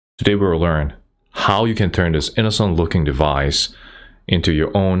Today we will learn how you can turn this innocent looking device into your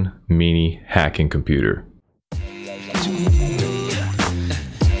own mini hacking computer.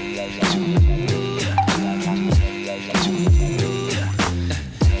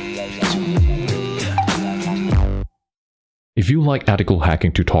 If you like ethical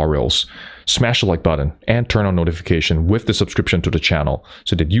hacking tutorials, smash the like button and turn on notification with the subscription to the channel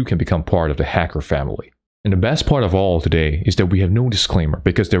so that you can become part of the hacker family. And the best part of all today is that we have no disclaimer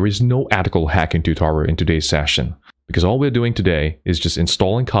because there is no ethical hacking tutorial in today's session. Because all we're doing today is just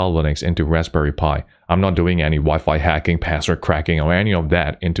installing Kali Linux into Raspberry Pi. I'm not doing any Wi-Fi hacking, password cracking, or any of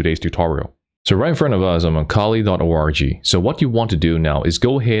that in today's tutorial. So right in front of us, I'm on Kali.org. So what you want to do now is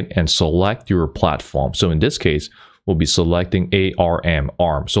go ahead and select your platform. So in this case, we'll be selecting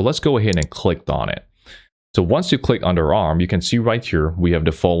ARM. So let's go ahead and click on it. So once you click under ARM, you can see right here, we have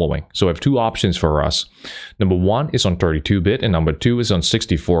the following. So I have two options for us. Number one is on 32-bit and number two is on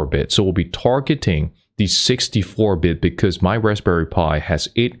 64-bit. So we'll be targeting the 64-bit because my Raspberry Pi has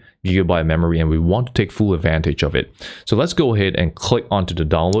 8 GB memory and we want to take full advantage of it. So let's go ahead and click onto the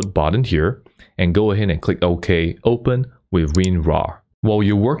download button here and go ahead and click OK, open with WinRAR. While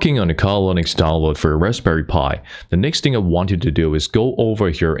you're working on the Kali Linux download for your Raspberry Pi, the next thing I want you to do is go over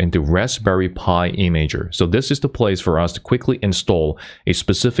here into Raspberry Pi Imager. So this is the place for us to quickly install a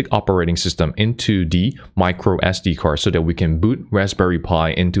specific operating system into the micro SD card so that we can boot Raspberry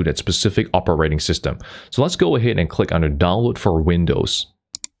Pi into that specific operating system. So let's go ahead and click on the download for Windows.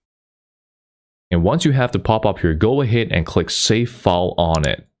 And once you have the pop-up here, go ahead and click Save File on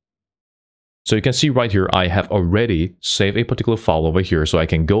it. So you can see right here, I have already saved a particular file over here, so I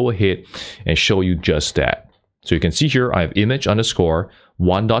can go ahead and show you just that. So you can see here, I have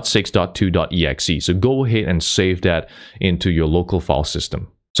image_1.6.2.exe. So go ahead and save that into your local file system.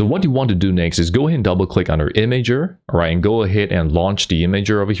 So what you want to do next is go ahead and double click under Imager, all right, and go ahead and launch the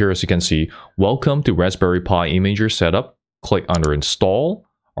Imager over here. As you can see, welcome to Raspberry Pi Imager setup. Click under Install.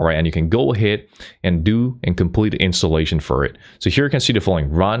 All right, and you can go ahead and do and complete the installation for it. So here you can see the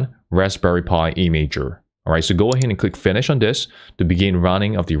following: run Raspberry Pi Imager. All right, so go ahead and click finish on this to begin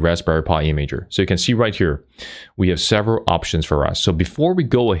running of the Raspberry Pi Imager. So you can see right here, we have several options for us. So before we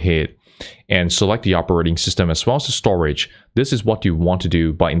go ahead and select the operating system as well as the storage, this is what you want to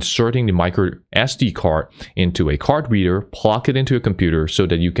do by inserting the micro SD card into a card reader, plug it into a computer so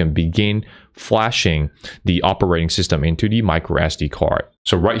that you can begin flashing the operating system into the micro SD card.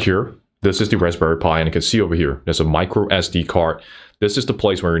 So right here, this is the Raspberry Pi, and you can see over here, there's a micro SD card. This is the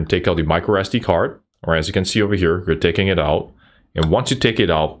place where you're going to take out the micro SD card. Or as you can see over here, you're taking it out. And once you take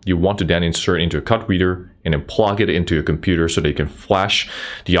it out, you want to then insert into a card reader and then plug it into a computer so that you can flash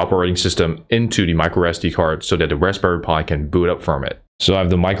the operating system into the micro SD card so that the Raspberry Pi can boot up from it. So I have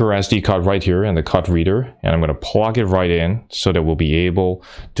the micro SD card right here and the card reader, and I'm going to plug it right in so that we'll be able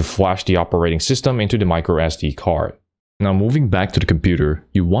to flash the operating system into the micro SD card. Now moving back to the computer,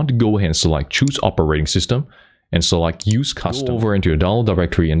 you want to go ahead and select Choose Operating System and select Use Custom. Go over into your download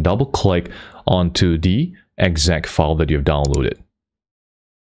directory and double click onto the exact file that you've downloaded.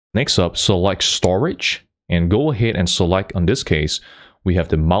 Next up, select Storage and go ahead and select, on this case, we have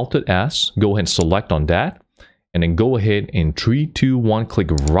the mounted as. Go ahead and select on that and then go ahead in 3, 2, 1,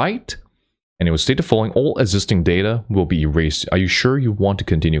 click right, and it will state the following: all existing data will be erased. Are you sure you want to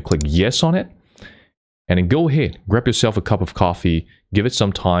continue? Click yes on it. And then go ahead, grab yourself a cup of coffee, give it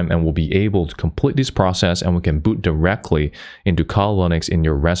some time, and we'll be able to complete this process and we can boot directly into Kali Linux in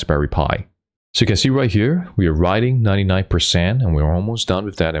your Raspberry Pi. So you can see right here, we are riding 99% and we're almost done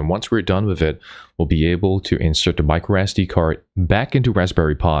with that. And once we're done with it, we'll be able to insert the micro SD card back into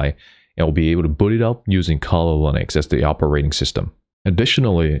Raspberry Pi and we'll be able to boot it up using Kali Linux as the operating system.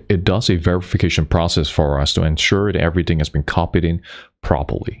 Additionally, it does a verification process for us to ensure that everything has been copied in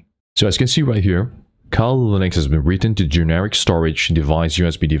properly. So as you can see right here, Kali Linux has been written to generic storage device,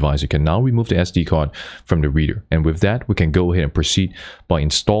 USB device. You can now remove the SD card from the reader. And with that, we can go ahead and proceed by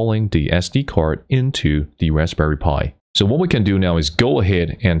installing the SD card into the Raspberry Pi. So what we can do now is go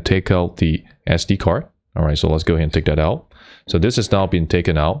ahead and take out the SD card. All right, so let's go ahead and take that out. So this has now been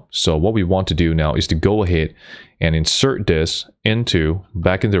taken out. So what we want to do now is to go ahead and insert this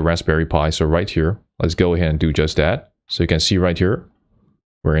back into the Raspberry Pi. So right here, let's go ahead and do just that. So you can see right here,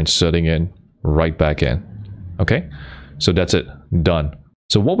 we're inserting it right back in. Okay, so that's it, done.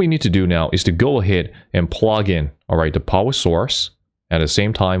 So what we need to do now is to go ahead and plug in, all right, the power source. At the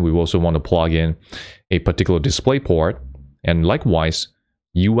same time, we also want to plug in a particular display port and likewise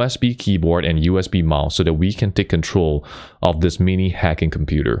USB keyboard and USB mouse so that we can take control of this mini hacking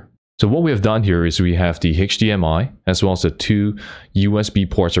computer. So what we have done here is we have the HDMI as well as the 2 USB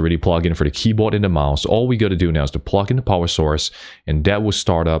ports already plugged in for the keyboard and the mouse. All we got to do now is to plug in the power source, and that will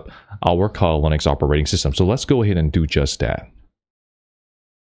start up our Kali Linux operating system. So let's go ahead and do just that.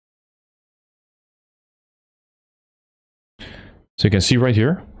 So you can see right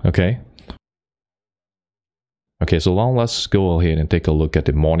here, okay. Okay, so now let's go ahead and take a look at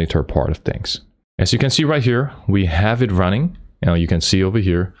the monitor part of things. As you can see right here, we have it running. Now you can see over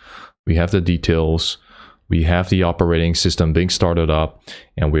here, we have the details, we have the operating system being started up,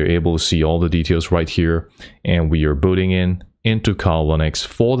 and we're able to see all the details right here. And we are booting into Kali Linux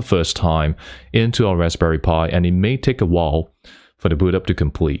for the first time into our Raspberry Pi, and it may take a while for the boot up to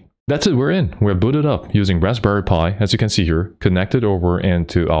complete. That's it, we're in. We're booted up using Raspberry Pi, as you can see here, connected over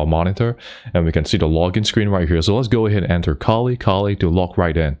into our monitor, and we can see the login screen right here. So let's go ahead and enter Kali to log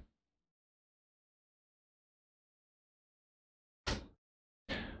right in.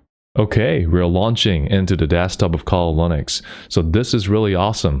 Okay, we're launching into the desktop of Kali Linux. So this is really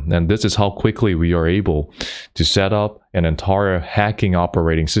awesome, and this is how quickly we are able to set up an entire hacking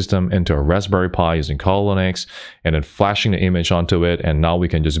operating system into a Raspberry Pi using Kali Linux, and then flashing the image onto it, and now we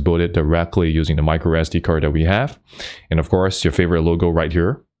can just boot it directly using the micro SD card that we have. And of course, your favorite logo right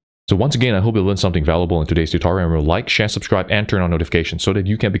here. So once again, I hope you learned something valuable in today's tutorial, and remember, like, share, subscribe, and turn on notifications so that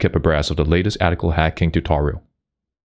you can be kept abreast of the latest ethical hacking tutorial.